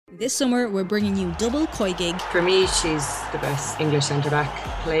This summer, we're bringing you double Koi gig. For me, she's the best English centre-back.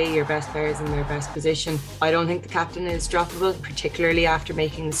 Play your best players in their best position. I don't think the captain is droppable, particularly after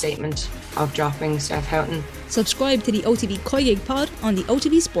making the statement of dropping Steph Houghton. Subscribe to the OTB Koi gig pod on the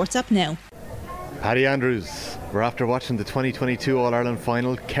OTB Sports app now. Paddy Andrews, we're after watching the 2022 All-Ireland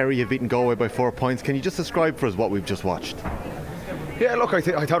final. Kerry have beaten Galway by 4 points. Can you just describe for us what we've just watched? Yeah, look, I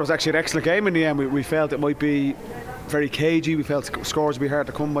thought it was actually an excellent game in the end. We felt it might be very cagey. We felt scores would be hard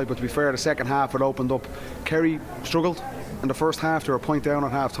to come by, but to be fair, the second half it opened up. Kerry struggled in the first half. They were a point down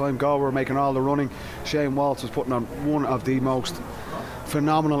at half time. Galway were making all the running. Shane Walsh was putting on one of the most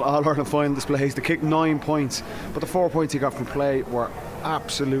phenomenal All-Ireland final displays. They kicked 9 points, but the 4 points he got from play were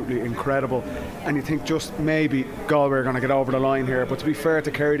absolutely incredible, and you think just maybe Galway are going to get over the line here. But to be fair to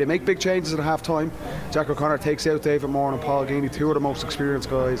Kerry, they make big changes at half time. Jack O'Connor takes out David Moore and Paul Geaney, two of the most experienced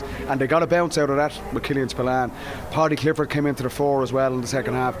guys, and they got a bounce out of that with Killian Spillane. Paddy Clifford came into the fore as well in the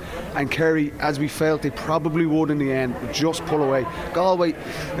second half, and Kerry, as we felt they probably would in the end, just pull away. Galway,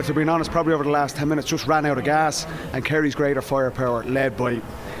 if they're being honest, probably over the last 10 minutes just ran out of gas, and Kerry's greater firepower, led by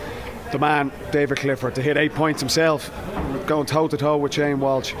the man David Clifford, to hit 8 points himself, going toe to toe with Shane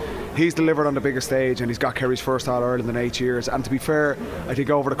Walsh. He's delivered on the biggest stage, and he's got Kerry's first All-Ireland in 8 years. And to be fair, I think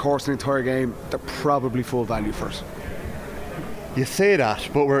over the course of the entire game, they're probably full value for us. You say that,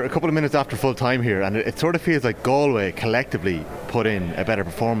 but we're a couple of minutes after full time here, and it sort of feels like Galway collectively put in a better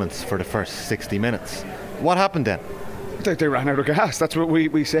performance for the first 60 minutes. What happened then? They ran out of gas. That's what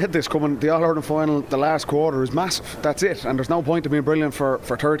we said this coming. The All-Ireland final, the last quarter is massive. That's it. And there's no point in being brilliant for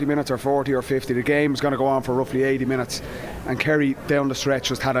 30 minutes or 40 or 50. The game's going to go on for roughly 80 minutes. And Kerry down the stretch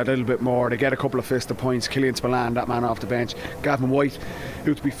just had a little bit more. They get a couple of fist of points. Killian Spillane, that man off the bench. Gavin White,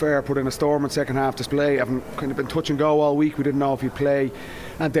 who to be fair put in a storm in second half display. Haven't kind of been touch and go all week. We didn't know if he'd play.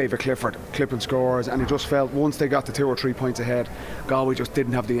 And David Clifford clipping scores, and he just felt once they got to 2 or 3 points ahead, Galway just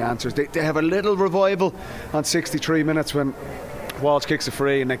didn't have the answers. They have a little revival on 63 minutes when Walsh kicks a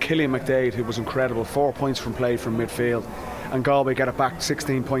free, and then Killian McDade, who was incredible, 4 points from play from midfield, and Galway get it back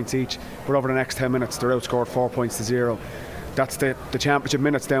 16 points each, but over the next 10 minutes they're outscored 4 points to 0. That's the championship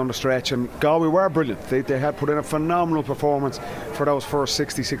minutes down the stretch, and Galway were brilliant. They had put in a phenomenal performance for those first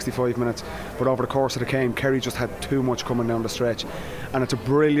 60-65 minutes, but over the course of the game, Kerry just had too much coming down the stretch, and it's a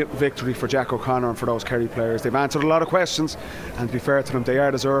brilliant victory for Jack O'Connor and for those Kerry players. They've answered a lot of questions, and to be fair to them, they are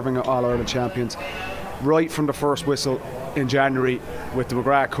deserving of All-Ireland champions. Right from the first whistle in January with the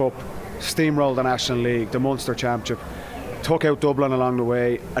McGrath Cup, steamrolled the National League, the Munster Championship, took out Dublin along the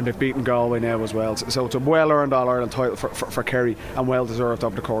way, and they've beaten Galway now as well. So it's a well-earned All-Ireland title for Kerry, and well-deserved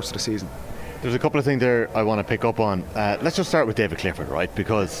over the course of the season. There's a couple of things there I want to pick up on. Let's just start with David Clifford, right?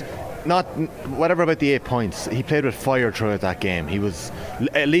 Because whatever about the 8 points, he played with fire throughout that game. He was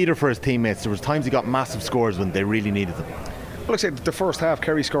a leader for his teammates. There was times he got massive scores when they really needed them. Well, like I said, the first half,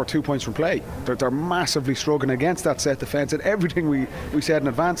 Kerry scored 2 points from play. They're massively struggling against that set defence, and everything we said in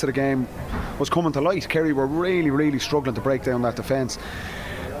advance of the game was coming to light. Kerry were really, really struggling to break down that defence.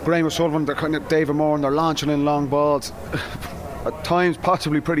 Graham O'Sullivan, they're kind of David Moore, and they're launching in long balls. At times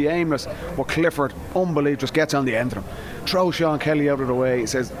possibly pretty aimless, but Clifford, unbelievable, just gets on the end of them. Throws Sean Kelly out of the way. He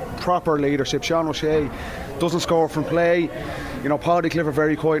says proper leadership. Sean O'Shea doesn't score from play. You know, Paddy Clifford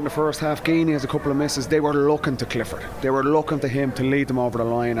very quiet in the first half. Geaney has a couple of misses. They were looking to Clifford. They were looking to him to lead them over the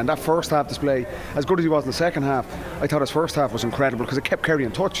line. And that first half display, as good as he was in the second half, I thought his first half was incredible because it kept Kerry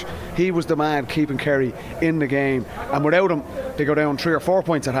in touch. He was the man keeping Kerry in the game. And without him, they go down 3 or 4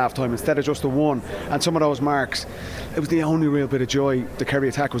 points at half time instead of just the one. And some of those marks, it was the only real bit of joy the Kerry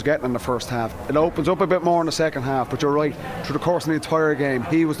attack was getting in the first half. It opens up a bit more in the second half, but you're right, through the course of the entire game,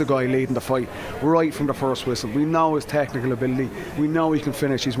 he was the guy leading the fight right from the first whistle. We know his technical ability, we know he can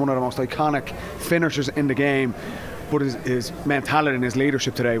finish. He's one of the most iconic finishers in the game, but his mentality and his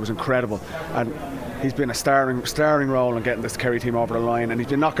leadership today was incredible, and he's been a starring role in getting this Kerry team over the line, and he's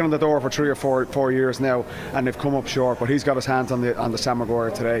been knocking on the door for 3 or 4 years now, and they've come up short, but he's got his hands on the Sam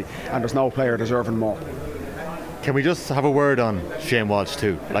Maguire today, and there's no player deserving more. Can we just have a word on Shane Walsh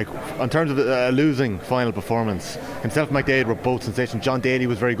too? Like, in terms of a losing final performance, himself and McDade were both sensational. John Daly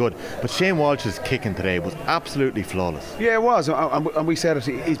was very good, but Shane Walsh's kicking today was absolutely flawless. Yeah, it was, and we said it.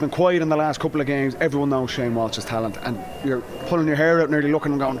 He's been quiet in the last couple of games. Everyone knows Shane Walsh's talent, and you're pulling your hair out, nearly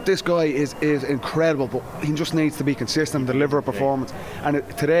looking and going, this guy is incredible, but he just needs to be consistent, deliver a performance. And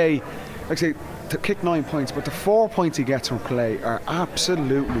today, like I say, to kick 9 points, but the 4 points he gets from play are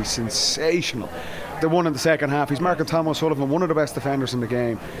absolutely sensational. The one in the second half, he's marking Tom O'Sullivan, one of the best defenders in the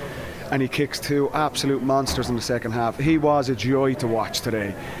game, and he kicks 2 absolute monsters in the second half. He was a joy to watch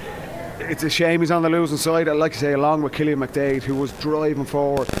today. It's a shame he's on the losing side. I'd like to say, along with Killian McDade, who was driving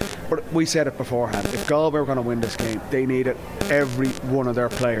forward. But we said it beforehand. If Galway were going to win this game, they needed every one of their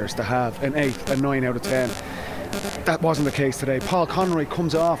players to have an 8, a 9 out of 10. That wasn't the case today. Paul Conroy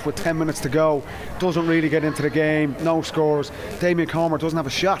comes off with 10 minutes to go, doesn't really get into the game, no scores. Damien Comer doesn't have a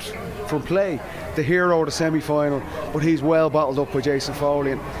shot from play. The hero of the semi-final, but he's well bottled up by Jason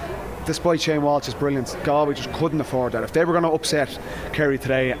Foley. And despite Shane Walsh's brilliance, Galway just couldn't afford that. If they were going to upset Kerry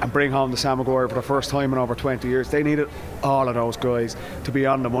today and bring home the Sam Maguire for the first time in over 20 years, they needed all of those guys to be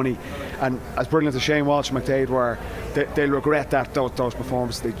on the money. And as brilliant as Shane Walsh and McDade were, they'll regret those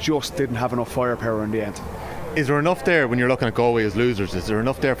performances. They just didn't have enough firepower in the end. Is there enough there when you're looking at Galway as losers? Is there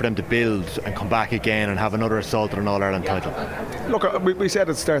enough there for them to build and come back again and have another assault at an All-Ireland title? Look, we said at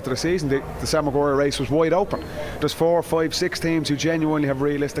the start of the season the Sam Maguire race was wide open. There's 4, 5, 6 teams who genuinely have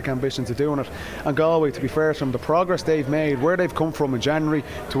realistic ambitions of doing it. And Galway, to be fair to them, the progress they've made, where they've come from in January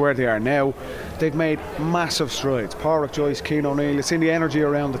to where they are now, they've made massive strides. Pádraig Joyce, Cian O'Neill, it's in the energy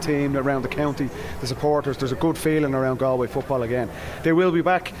around the team, around the county, the supporters. There's a good feeling around Galway football again. They will be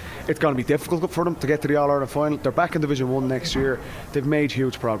back. It's going to be difficult for them to get to the All-Ireland final. They're back in Division 1 next year. They've made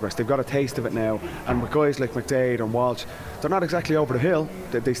huge progress. They've got a taste of it now. And with guys like McDade and Walsh, they're not exactly over the hill.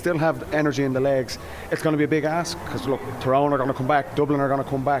 They still have energy in the legs. It's going to be a big ask because, look, Tyrone are going to come back, Dublin are going to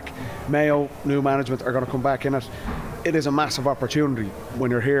come back, Mayo, new management, are going to come back in it. It is a massive opportunity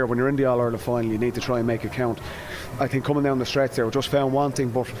when you're here, when you're in the All-Ireland final. You need to try and make it count. I think coming down the stretch there, we're just found wanting,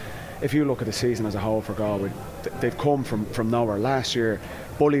 but if you look at the season as a whole for Galway, they've come from nowhere. Last year,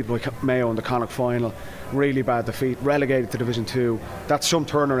 bullied by Mayo in the Connacht final, really bad defeat, relegated to Division 2. That's some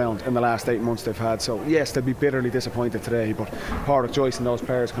turnaround in the last 8 months they've had. So yes, they'll be bitterly disappointed today, but Pádraig Joyce and those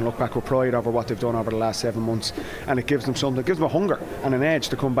players can look back with pride over what they've done over the last 7 months, and it gives them something, it gives them a hunger and an edge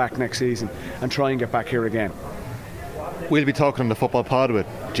to come back next season and try and get back here again. We'll be talking on the Football Pod with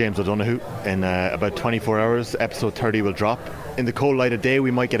James O'Donoghue in about 24 hours. Episode 30 will drop. In the cold light of day,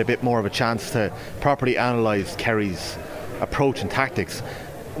 we might get a bit more of a chance to properly analyse Kerry's approach and tactics.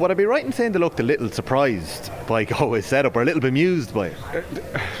 Would I be right in saying they looked a little surprised by Galway's setup, or a little bemused by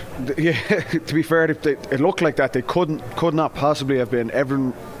it? Yeah, to be fair, it looked like that. They could not possibly have been.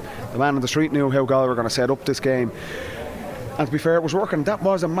 Everyone, the man on the street, knew how Galway were going to set up this game. And to be fair, it was working. That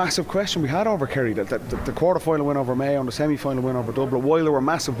was a massive question we had over Kerry. The quarter-final win over Mayo and the semi-final win over Dublin, while there were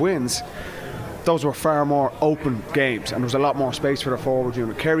massive wins, those were far more open games and there was a lot more space for the forward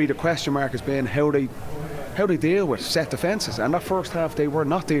unit. Kerry, the question mark has been how they deal with set defences, and that first half they were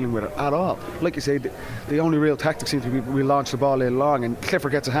not dealing with it at all. Like you say, the only real tactic seemed to be we launch the ball in long, and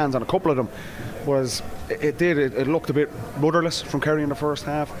Clifford gets his hands on a couple of them. Was it looked a bit rudderless from Kerry in the first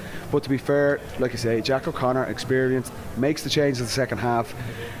half, but to be fair, like you say, Jack O'Connor, experienced, makes the change in the second half.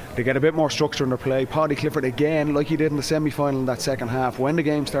 They get a bit more structure in their play. Paddy Clifford again, like he did in the semi-final in that second half, when the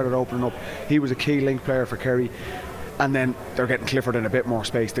game started opening up, he was a key link player for Kerry. And then they're getting Clifford in a bit more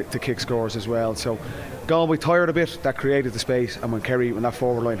space to kick scores as well. So Galway tired a bit, that created the space, and when that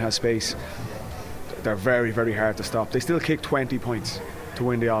forward line has space, they're very, very hard to stop. They still kick 20 points to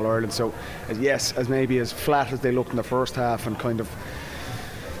win the All-Ireland. So yes, as maybe as flat as they looked in the first half and kind of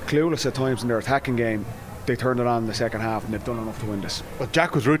clueless at times in their attacking game, they turned it on in the second half and they've done enough to win this. But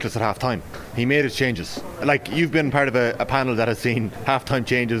Jack was ruthless at half time. He made his changes. Like, you've been part of a panel that has seen half time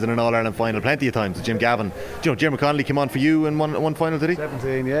changes in an All-Ireland final plenty of times. Jim Gavin, Jim McConnelly came on for you in one final, did he?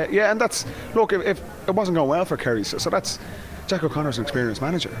 17, yeah, and that's, look, if it wasn't going well for Kerry, so that's Jack O'Connor's an experienced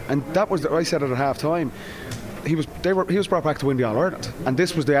manager, and that was I said it at half time. He was brought back to win the All-Ireland, and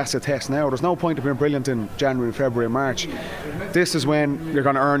this was the acid test now. There's no point of being brilliant in January, February and March. This is when you're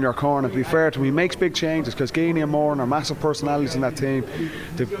going to earn your corner. To be fair to him, he makes big changes because Geaney and Moran are massive personalities in that team.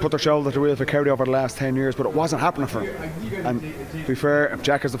 They've put their shoulder to the wheel for Kerry over the last 10 years, but it wasn't happening for him. And to be fair, if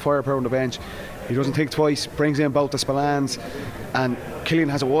Jack has the firepower on the bench, he doesn't think twice, brings in both the Spillans, and Killian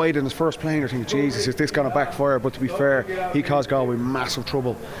has a wide in his first play, and you're thinking, Jesus, is this going to backfire? But to be fair, he caused Galway massive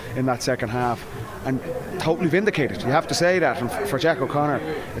trouble in that second half and totally vindicated. You have to say that. And for Jack O'Connor,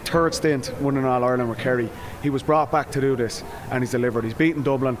 a third stint winning All-Ireland with Kerry, he was brought back to do this and he's delivered. He's beaten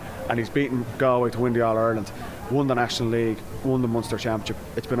Dublin and he's beaten Galway to win the All-Ireland, won the National League, won the Munster Championship.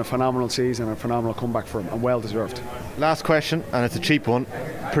 It's been a phenomenal season and a phenomenal comeback for him, and well deserved. Last question, and it's a cheap one.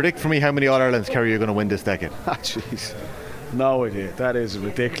 Predict for me how many All-Irelands Kerry are going to win this decade. Jeez, no idea. That is a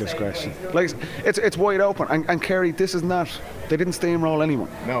ridiculous question. Like, it's wide open, and Kerry, this is not, they didn't steamroll anyone.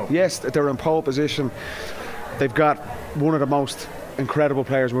 No. Yes, they're in pole position. They've got one of the most incredible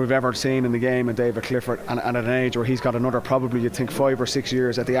players we've ever seen in the game, and David Clifford, and at an age where he's got another, probably you'd think 5 or 6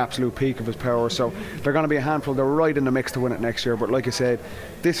 years at the absolute peak of his power. So they're going to be a handful. They're right in the mix to win it next year. But like I said,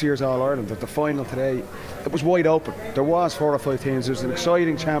 this year's All-Ireland, the final today, it was wide open. There was 4 or 5 teams. It was an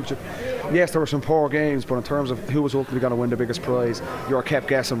exciting championship. Yes, there were some poor games, but in terms of who was ultimately going to win the biggest prize, you were kept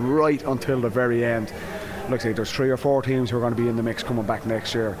guessing right until the very end. Like I say, there's 3 or 4 teams who are going to be in the mix coming back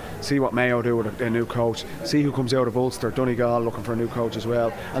next year. See what Mayo do with a new coach. See who comes out of Ulster. Donegal looking for a new coach as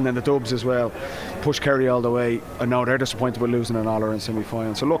well. And then the Dubs as well. Push Kerry all the way. I know they're disappointed with losing an All-Ireland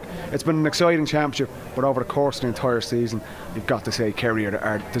semi-final. So look, it's been an exciting championship, but over the course of the entire season, you've got to say Kerry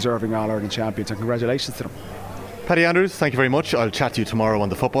are deserving All-Ireland champions, and congratulations to them. Paddy Andrews, thank you very much. I'll chat to you tomorrow on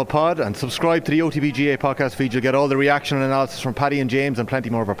the Football Pod, and subscribe to the OTBGA podcast feed. You'll get all the reaction and analysis from Paddy and James and plenty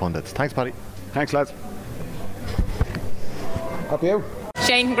more of our pundits. Thanks, Paddy. Thanks, lads. Up you.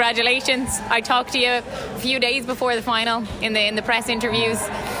 Shane, congratulations. I talked to you a few days before the final in the press interviews.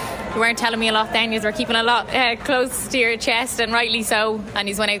 You weren't telling me a lot then. You were keeping a lot close to your chest, and rightly so. And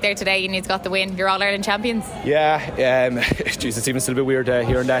he's went out there today and he's got the win. You're All-Ireland champions. Yeah, geez, it's even still a bit weird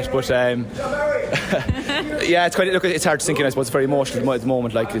hearing that, but yeah, it's hard to sink in. I suppose it's very emotional at the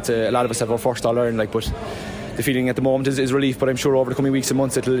moment. Like, it's a lot of us have our first All-Ireland, like, but the feeling at the moment is relief, but I'm sure over the coming weeks and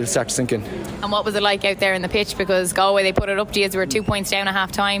months it'll start to sink in. And what was it like out there in the pitch? Because Galway, they put it up to you as we were 2 points down at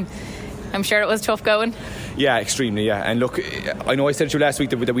half time. I'm sure it was tough going. Yeah, extremely, yeah. And look, I know I said to you last week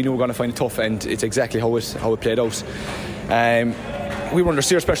that we knew we were going to find it tough, and it's exactly how it played out. We were under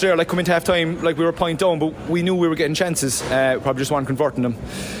serious pressure there, like coming to half time, like we were a point down, but we knew we were getting chances, probably just weren't converting them.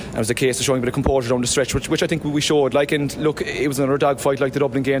 It was a case of showing a bit of composure down the stretch, which I think we showed. Like, and look, it was another dogfight like the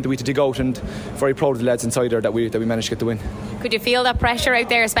Dublin game that we had to dig out, and very proud of the lads inside there that we managed to get the win. Could you feel that pressure out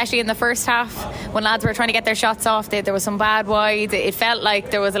there, especially in the first half when lads were trying to get their shots off? There was some bad wides. It felt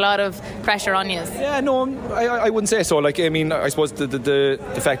like there was a lot of pressure on you. Yeah, no, I wouldn't say so. Like, I mean, I suppose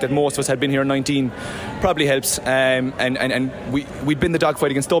the fact that most of us had been here in 19 probably helps, and we'd been the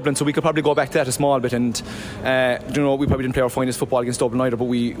dogfight against Dublin, so we could probably go back to that a small bit. And we probably didn't play our finest football against Dublin either, but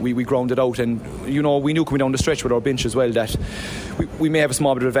we grounded out, and we knew coming down the stretch with our bench as well that we may have a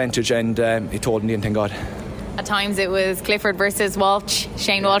small bit of advantage, and it told in the end, thank God. At times it was Clifford versus Walsh.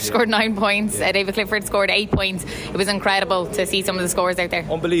 Shane Walsh scored 9 points. David Clifford scored 8 points. It was incredible to see some of the scores out there.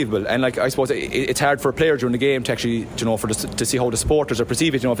 Unbelievable. And like, I suppose it's hard for a player during the game to actually, to see how the supporters are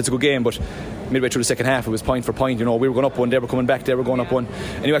perceive it. If it's a good game, but midway through the second half, it was point for point. We were going up one, they were coming back, they were going up one,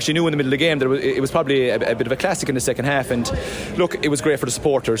 and you actually knew in the middle of the game that it was probably a bit of a classic in the second half. And look, it was great for the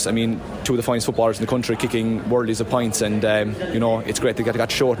supporters. I mean, 2 of the finest footballers in the country kicking worldies of points, and it's great they got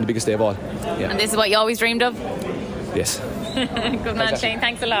to show it in the biggest day of all. Yeah. And this is what you always dreamed of? Yes. Good man, Shane.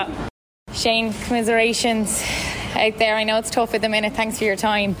 Thanks a lot. Shane, commiserations out there. I know it's tough at the minute. Thanks for your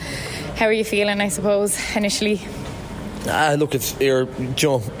time. How are you feeling, I suppose, initially? Look, it's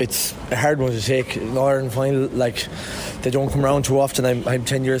a hard one to take. An Ireland final, like, they don't come around too often. I'm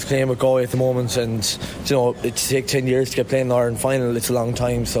 10 years playing with Galway at the moment, and it takes 10 years to get playing an Ireland final. It's a long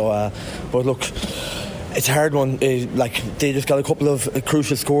time. So, but look, it's a hard one. Like, they just got a couple of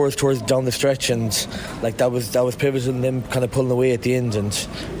crucial scores towards down the stretch, and like that was pivotal in them kind of pulling away at the end, and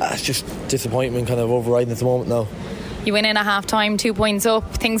it's just disappointment kind of overriding at the moment now. You went in at half time, 2 points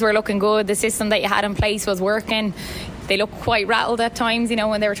up, things were looking good, the system that you had in place was working. They looked quite rattled at times,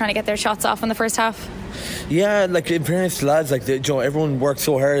 when they were trying to get their shots off in the first half. Yeah, like, in fairness to lads, like, everyone worked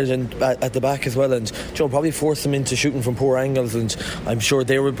so hard and at the back as well, and probably forced them into shooting from poor angles, and I'm sure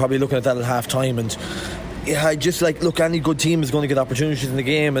they were probably looking at that at half time. And yeah, just like, look, any good team is going to get opportunities in the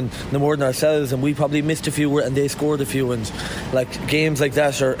game, and no more than ourselves, and we probably missed a few and they scored a few, and like, games like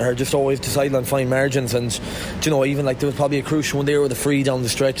that are just always decided on fine margins. And even like, there was probably a crucial one there with a free down the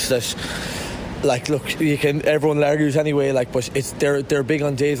stretch that, like, look, everyone argues anyway, like, but they're big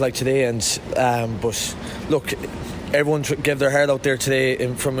on days like today, and but look, everyone gave their heart out there today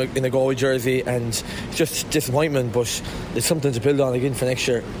in a Galway jersey, and it's just disappointment, but it's something to build on again for next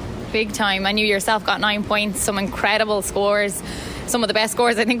year. Big time. And you yourself got 9 points, some incredible scores, some of the best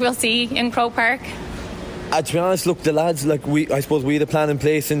scores I think we'll see in Croke Park. To be honest, look, the lads, like, I suppose we had a plan in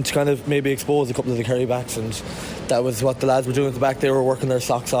place and to kind of maybe expose a couple of the carry backs, and that was what the lads were doing at the back. They were working their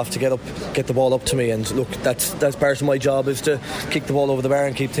socks off to get the ball up to me, and look, that's part of my job, is to kick the ball over the bar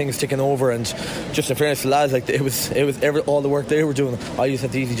and keep things ticking over. And just in fairness to the lads, like, it was all the work they were doing. I just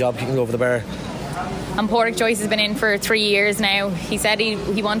had the easy job kicking over the bar. And Pádraig Joyce has been in for 3 years now. He said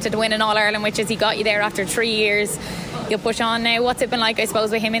he wanted to win an All-Ireland, which is he got you there after 3 years. You'll push on now. What's it been like, I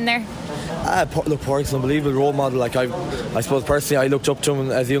suppose, with him in there? Look, Porrick's an unbelievable role model. Like I suppose personally I looked up to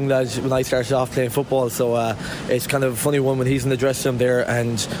him as a young lad when I started off playing football, so it's kind of a funny one when he's in the dressing room there,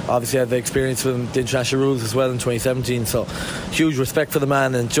 and obviously I had the experience with the international rules as well in 2017, so huge respect for the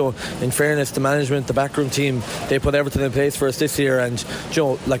man. And Joe, in fairness, the management, the backroom team, they put everything in place for us this year, and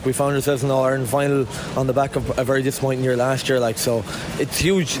Joe, like we found ourselves in the All-Ireland final on the back of a very disappointing year last year, like, so it's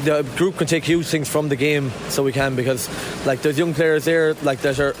huge. The group can take huge things from the game, so we can, because like there's young players there like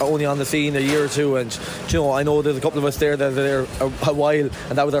that are only on the scene a year or two, and I know there's a couple of us there that are there a while,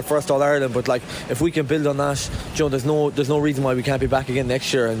 and that was our first All-Ireland, but like if we can build on that, there's no reason why we can't be back again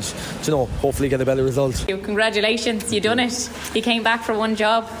next year, and hopefully get a better result. Congratulations, you done it. You came back for one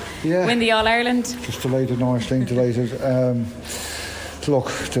job, win the All-Ireland. Just delighted, delighted.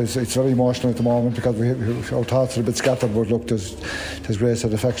 Look, it's very emotional at the moment because our thoughts are a bit scattered, but look, there's great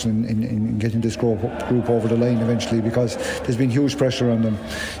satisfaction in getting this group over the line eventually, because there's been huge pressure on them.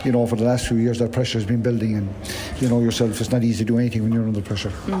 For the last few years that pressure has been building, and yourself, it's not easy to do anything when you're under pressure.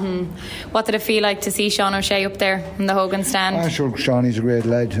 What did it feel like to see Sean O'Shea up there in the Hogan stand? Sure, Sean, he's a great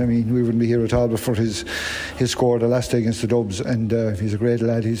lad. I mean, we wouldn't be here at all before his score the last day against the Dubs, and he's a great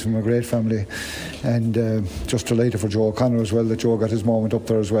lad. He's from a great family, and just delighted for Joe O'Connor as well, that Joe got his moment up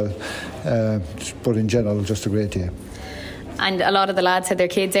there as well, but in general just a great day. And a lot of the lads had their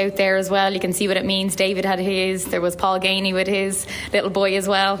kids out there as well. You can see what it means. David had his, there was Paul Gainey with his little boy as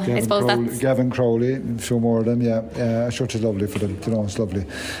well. Gavin Crowley, and a few more of them, sure, it's lovely for them, it's lovely.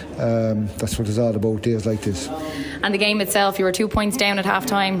 That's what it's all about, days like this. And the game itself, you were 2 points down at half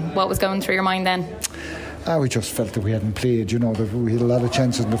time. What was going through your mind then? We just felt that we hadn't played, that we had a lot of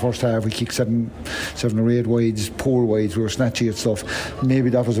chances in the first half. We kicked seven or eight wides, poor wides. We were snatchy at stuff. Maybe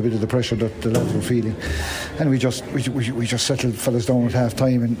that was a bit of the pressure that the lads were feeling, and we just settled fellas down at half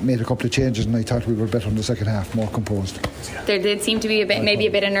time and made a couple of changes, and I thought we were better in the second half, more composed. There did seem to be maybe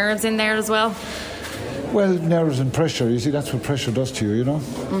a bit of nerves in there as well. Well, nerves and pressure, you see, that's what pressure does to you,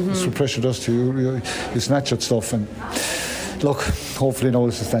 That's what pressure does to you. You snatch at stuff, and look, hopefully now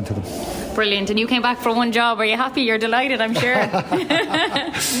this is stand to them. Brilliant. And you came back for one job. Are you happy? You're delighted, I'm sure.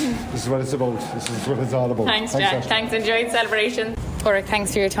 This is what it's about. This is what it's all about. Thanks, Jack. Thanks. Enjoy the celebration. Porrick,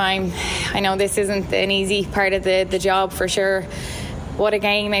 thanks for your time. I know this isn't an easy part of the job for sure. What a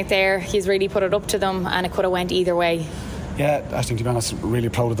game out there. He's really put it up to them, and it could have went either way. Yeah, I think, to be honest, really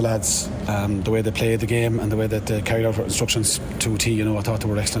proud of the lads, the way they played the game and the way that they carried out our instructions to a T. I thought they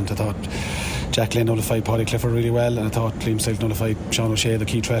were excellent. I thought Jack Lynn nullified Paddy Clifford really well, and I thought Liam Stiles nullified Sean O'Shea, the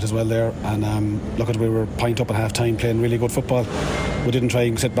key threat as well there. And we were point up at half time, playing really good football. We didn't try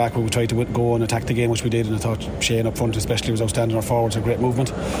and sit back, but we tried to go and attack the game, which we did, and I thought Shane up front especially was outstanding. Our forwards had great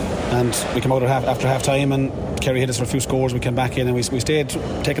movement, and we came out after half time, and Kerry hit us for a few scores. We came back in and we stayed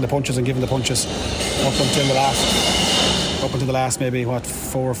taking the punches and giving the punches up until the last maybe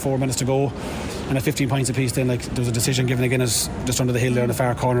 4 minutes to go, and at 15 points apiece then, like, there was a decision given again us just under the hill there in the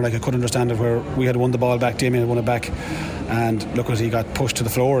far corner. Like, I couldn't understand it, where we had won the ball back, Damien had won it back, and look, he got pushed to the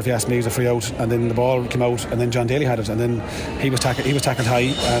floor, if you ask me. It was a free out, and then the ball came out, and then John Daly had it, and then he was tackled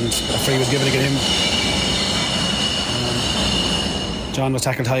high, and a free was given against him. John was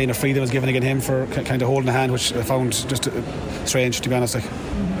tackled high, and a free that was given against him for kind of holding the hand, which I found just strange, to be honest.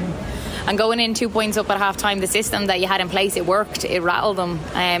 And going in 2 points up at half time, the system that you had in place, it worked, it rattled them.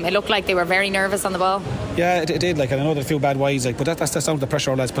 It looked like they were very nervous on the ball. Yeah, it did, and I know there were a few bad wides, but that's down to the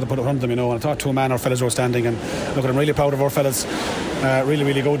pressure our lads put around them, and I thought to a man our fellas were standing, and look, I'm really proud of our fellas, really,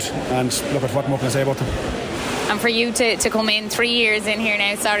 really good, and look at what more can I say about them. And for you to come in 3 years in here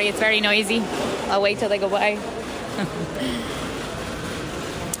now, sorry, it's very noisy, I'll wait till they go by.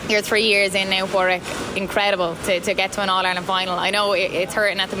 You're 3 years in now, Porrick. Incredible to get to an All-Ireland final. I know it's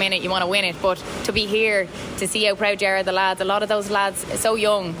hurting at the minute, you want to win it, but to be here, to see how proud you are of the lads, a lot of those lads, so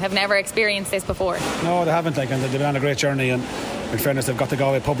young, have never experienced this before. No, they haven't, and they've been on a great journey, and in fairness, they've got the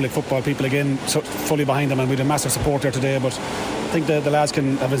Galway public football people again fully behind them, and we had a massive support there today, but I think the lads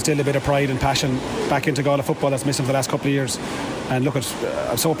have instilled a bit of pride and passion back into Galway football that's missing for the last couple of years. And look,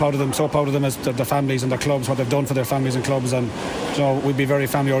 I'm so proud of them as their families and their clubs, what they've done for their families and clubs, and we'd be a very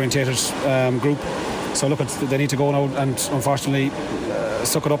family orientated group. So look, they need to go now and unfortunately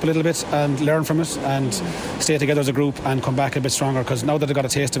suck it up a little bit and learn from it and stay together as a group and come back a bit stronger, because now that they've got a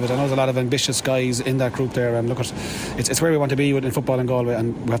taste of it, I know there's a lot of ambitious guys in that group there, and look, it's where we want to be in football in Galway,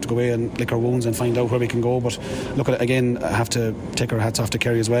 and we have to go away and lick our wounds and find out where we can go. But look, again, I have to take our hats off to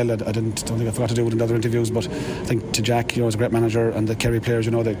Kerry as well. I don't think I forgot to do it in other interviews, but I think to Jack, he's a great manager, and the Kerry players,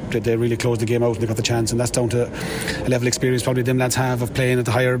 they really closed the game out and they got the chance, and that's down to a level of experience probably them lads have of playing at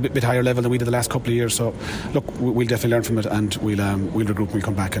a bit higher level than we did the last couple of years. So look, we'll definitely learn from it, and we'll regroup and we'll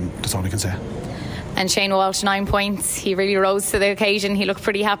come back, and that's all we can say. And Shane Walsh, 9 points. He really rose to the occasion. He looked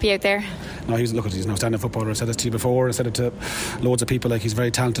pretty happy out there. No, he's an outstanding footballer. I said this to you before. I said it to loads of people. Like, he's a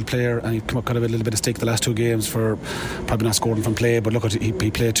very talented player, and he come up kind of a little bit of stick the last 2 games for probably not scoring from play. But look, he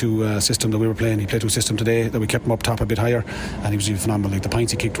played to a system that we were playing. He played to a system today that we kept him up top a bit higher, and he was phenomenal. Like, the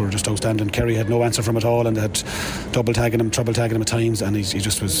points he kicked were just outstanding. Kerry had no answer from it all, and they had double tagging him, trouble tagging him at times, and he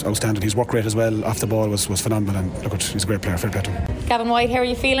just was outstanding. His work rate as well off the ball was phenomenal, and look, he's a great player. Fair play to him. Gavin White, how are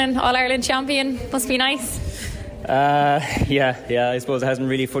you feeling? All-Ireland champion, must be nice. I suppose it hasn't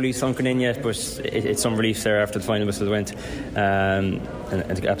really fully sunken in yet, but it's some relief there after the final whistle went, and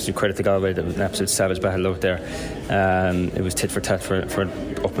absolute credit to Galway. That was an absolute savage battle out there. It was tit for tat for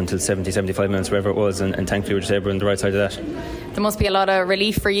up until 70-75 minutes, wherever it was, and thankfully we're just able on the right side of that. There must be a lot of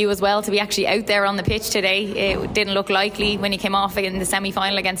relief for you as well to be actually out there on the pitch today. It didn't look likely when you came off in the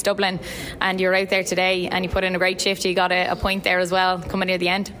semi-final against Dublin, and you're out there today and you put in a great shift. You got a point there as well coming near the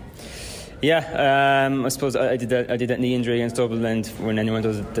end. I suppose I did that knee injury against Dublin, and when anyone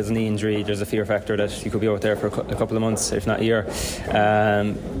does a knee injury, there's a fear factor that you could be out there for a couple of months, if not a year.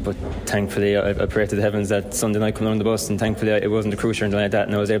 But thankfully I prayed to the heavens that Sunday night coming on the bus, and thankfully it wasn't a cruciate or anything like that,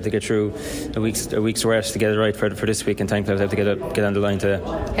 and I was able to get through a week's rest to get it right for this week, and thankfully I was able to get on the line today.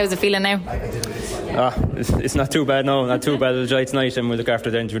 How's it feeling now? It's not too bad, no, not too bad. It'll dry tonight, and we'll look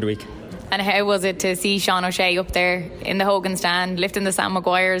after the end of the week. And how was it to see Sean O'Shea up there in the Hogan stand lifting the Sam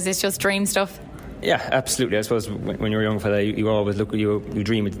Maguires? It's just dream stuff. Yeah, absolutely. I suppose when you're a young fella, you always you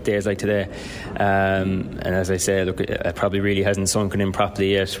dream of days like today. And as I say, look, it probably really hasn't sunken in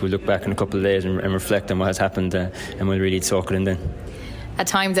properly yet. We'll look back in a couple of days and reflect on what has happened, and we'll really soak it in then. At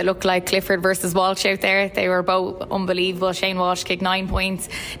times it looked like Clifford versus Walsh out there. They were both unbelievable. Shane Walsh kicked 9 points.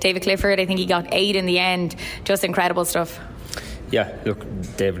 David Clifford, I think he got 8 in the end. Just incredible stuff. Yeah, look,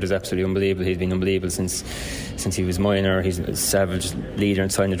 David is absolutely unbelievable. He's been unbelievable since he was minor. He's a savage leader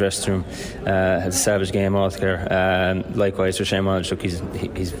inside the dressing room. Has a savage game altogether. Likewise for Shane Walsh, look, he's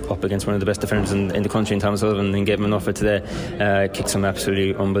up against one of the best defenders in the country, in Thomas Sullivan, and gave him enough of it today. Kicked some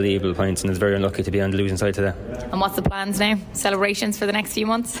absolutely unbelievable points, and is very unlucky to be on the losing side today. And what's the plans now? Celebrations for the next few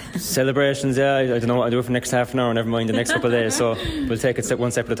months? Celebrations, yeah. I don't know what I'll do for the next half an hour, never mind the next couple of days, so we'll take it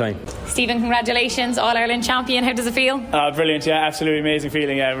one step at a time. Stephen, congratulations, All-Ireland champion. How does it feel? Brilliant, yeah, absolutely amazing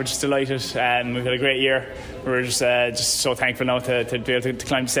feeling. We're just delighted, and we've had a great year. We're just so thankful now to be able to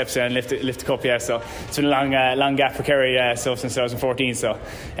climb the steps and lift the cup. Yeah, so it's been a long gap for Kerry since 2014. So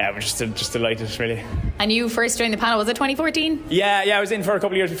yeah, we're just delighted, really. And you first joined the panel, was it 2014? Yeah, I was in for a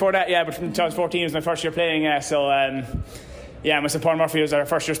couple of years before that. Yeah, but from 2014 was my first year playing. Myself, Paul Murphy was our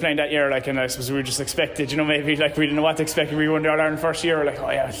first year playing that year, and I suppose we were just expected, maybe we didn't know what to expect. We won the All-Ireland first year, oh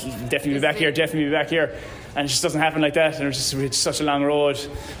yeah, definitely be back here, and it just doesn't happen like that. And it's such a long road,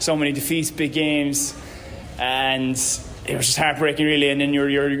 so many defeats, big games, and it was just heartbreaking, really. And then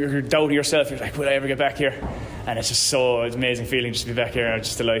you're doubting yourself. You're like, will I ever get back here? And it's an amazing feeling just to be back here. I'm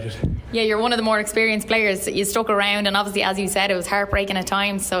just delighted. Yeah, you're one of the more experienced players. You stuck around, and obviously, as you said, it was heartbreaking at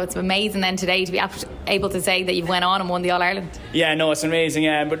times. So it's amazing then today to be able to say that you've went on and won the All-Ireland. Yeah, no, it's amazing.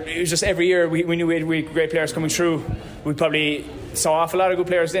 But it was just every year we knew we had great players coming through. We probably saw off a lot of good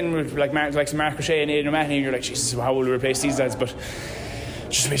players then, like Mark O'Shea and Aidan O'Mahony. And you're like, Jesus, how will we replace these lads? But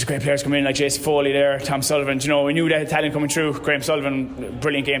just we had great players coming in, like Jason Foley there, Tom Sullivan. We knew they had talent coming through. Graham Sullivan,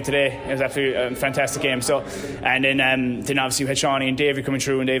 brilliant game today. It was absolutely a fantastic game. So, and then obviously we had Shawnee and Davey coming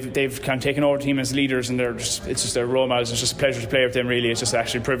through, and they've kind of taken over the team as leaders, and it's just their role models. It's just a pleasure to play with them. Really, it's just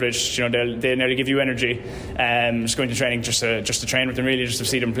actually a privilege. They nearly give you energy. Just going to training, just to train with them, really, just to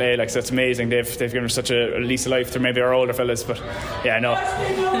see them play. So that's amazing. They've given us such a lease of life to maybe our older fellas, but yeah, no.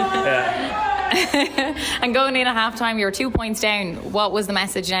 Yeah. And going in at half time, you were 2 points down. What was the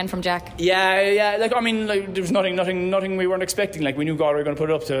message then from Jack? Yeah, there was nothing we weren't expecting. We knew Galway were going to put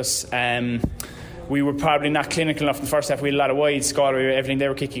it up to us. We were probably not clinical enough in the first half. We had a lot of wides. Galway, everything they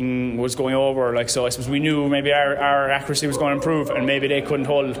were kicking was going over. So I suppose we knew maybe our accuracy was going to improve, and maybe they couldn't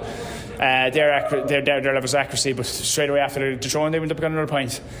hold their levels of accuracy. But straight away after the throw-in, they went up and got another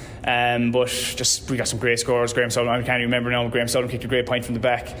point. But we got some great scores. Graham Sullivan, I can't even remember now. Graham Sullivan kicked a great point from the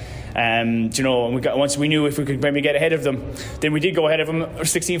back. And once we knew if we could maybe get ahead of them, then we did go ahead of them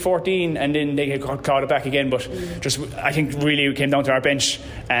 16-14, and then they caught it back again. But I think really it came down to our bench.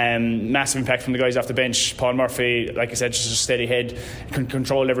 Massive impact from the guys off the bench. Paul Murphy, like I said, just a steady head,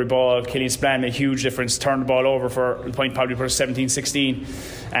 controlled every ball. Killian Spillane made a huge difference, turned the ball over for the point, probably put us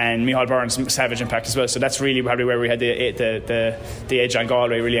 17-16, and Micheál Byrne's savage impact as well. So that's really probably where we had the edge on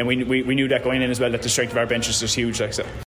Galway, really, and we knew that going in as well, that the strength of our bench is just huge. So.